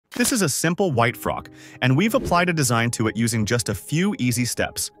This is a simple white frock, and we've applied a design to it using just a few easy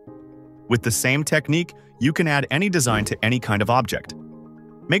steps. With the same technique, you can add any design to any kind of object.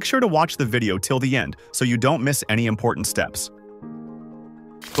 Make sure to watch the video till the end so you don't miss any important steps.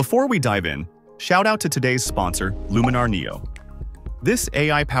 Before we dive in, shout out to today's sponsor, Luminar Neo. This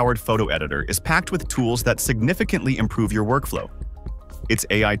AI-powered photo editor is packed with tools that significantly improve your workflow. Its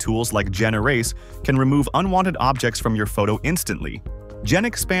AI tools like Gen Erase can remove unwanted objects from your photo instantly. Gen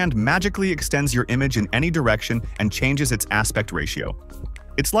Expand magically extends your image in any direction and changes its aspect ratio.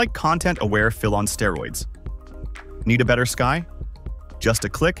 It's like content-aware fill on steroids. Need a better sky? Just a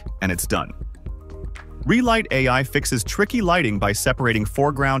click and it's done. Relight AI fixes tricky lighting by separating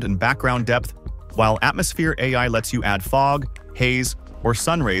foreground and background depth, while Atmosphere AI lets you add fog, haze, or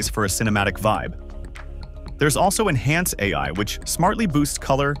sun rays for a cinematic vibe. There's also Enhance AI, which smartly boosts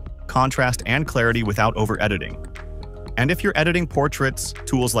color, contrast, and clarity without over-editing. And if you're editing portraits,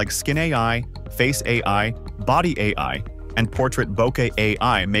 tools like Skin AI, Face AI, Body AI, and Portrait Bokeh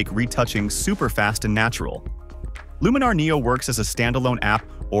AI make retouching super fast and natural. Luminar Neo works as a standalone app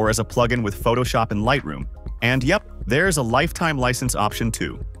or as a plugin with Photoshop and Lightroom. And yep, there's a lifetime license option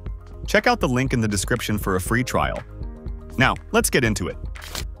too. Check out the link in the description for a free trial. Now, let's get into it.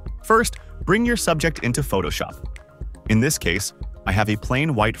 First, bring your subject into Photoshop. In this case, I have a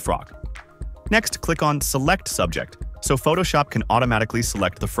plain white frock. Next, click on Select Subject, so Photoshop can automatically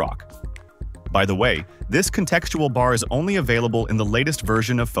select the frock. By the way, this contextual bar is only available in the latest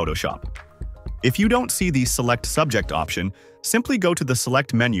version of Photoshop. If you don't see the Select Subject option, simply go to the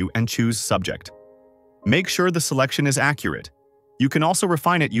Select menu and choose Subject. Make sure the selection is accurate. You can also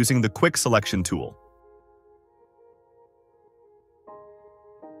refine it using the Quick Selection tool.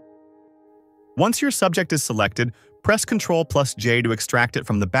 Once your subject is selected, press Ctrl+J to extract it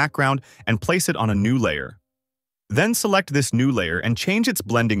from the background and place it on a new layer. Then select this new layer and change its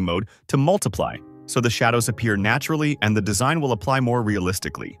blending mode to Multiply, so the shadows appear naturally and the design will apply more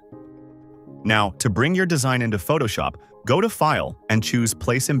realistically. Now, to bring your design into Photoshop, go to File and choose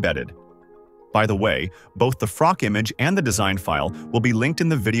Place Embedded. By the way, both the frock image and the design file will be linked in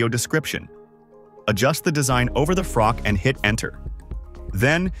the video description. Adjust the design over the frock and hit Enter.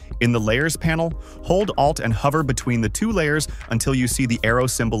 Then, in the Layers panel, hold Alt and hover between the two layers until you see the arrow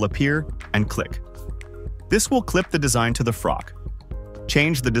symbol appear, and click. This will clip the design to the frock.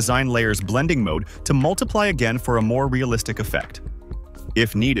 Change the design layer's blending mode to Multiply again for a more realistic effect.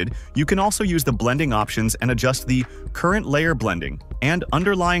 If needed, you can also use the blending options and adjust the Current Layer Blending and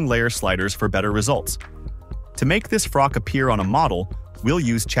Underlying Layer sliders for better results. To make this frock appear on a model, we'll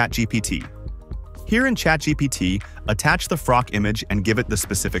use ChatGPT. Here in ChatGPT, attach the frock image and give it the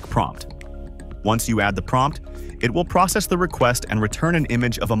specific prompt. Once you add the prompt, it will process the request and return an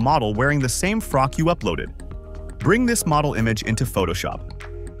image of a model wearing the same frock you uploaded. Bring this model image into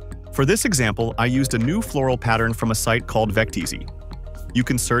Photoshop. For this example, I used a new floral pattern from a site called Vecteezy. You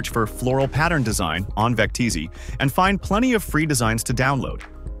can search for floral pattern design on Vecteezy and find plenty of free designs to download.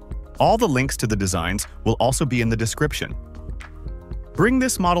 All the links to the designs will also be in the description. Bring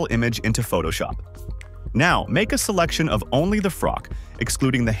this model image into Photoshop. Now, make a selection of only the frock,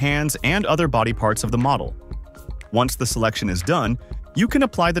 excluding the hands and other body parts of the model. Once the selection is done, you can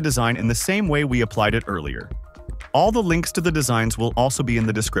apply the design in the same way we applied it earlier. All the links to the designs will also be in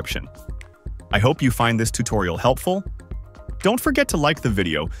the description. I hope you find this tutorial helpful. Don't forget to like the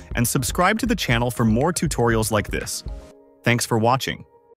video and subscribe to the channel for more tutorials like this. Thanks for watching.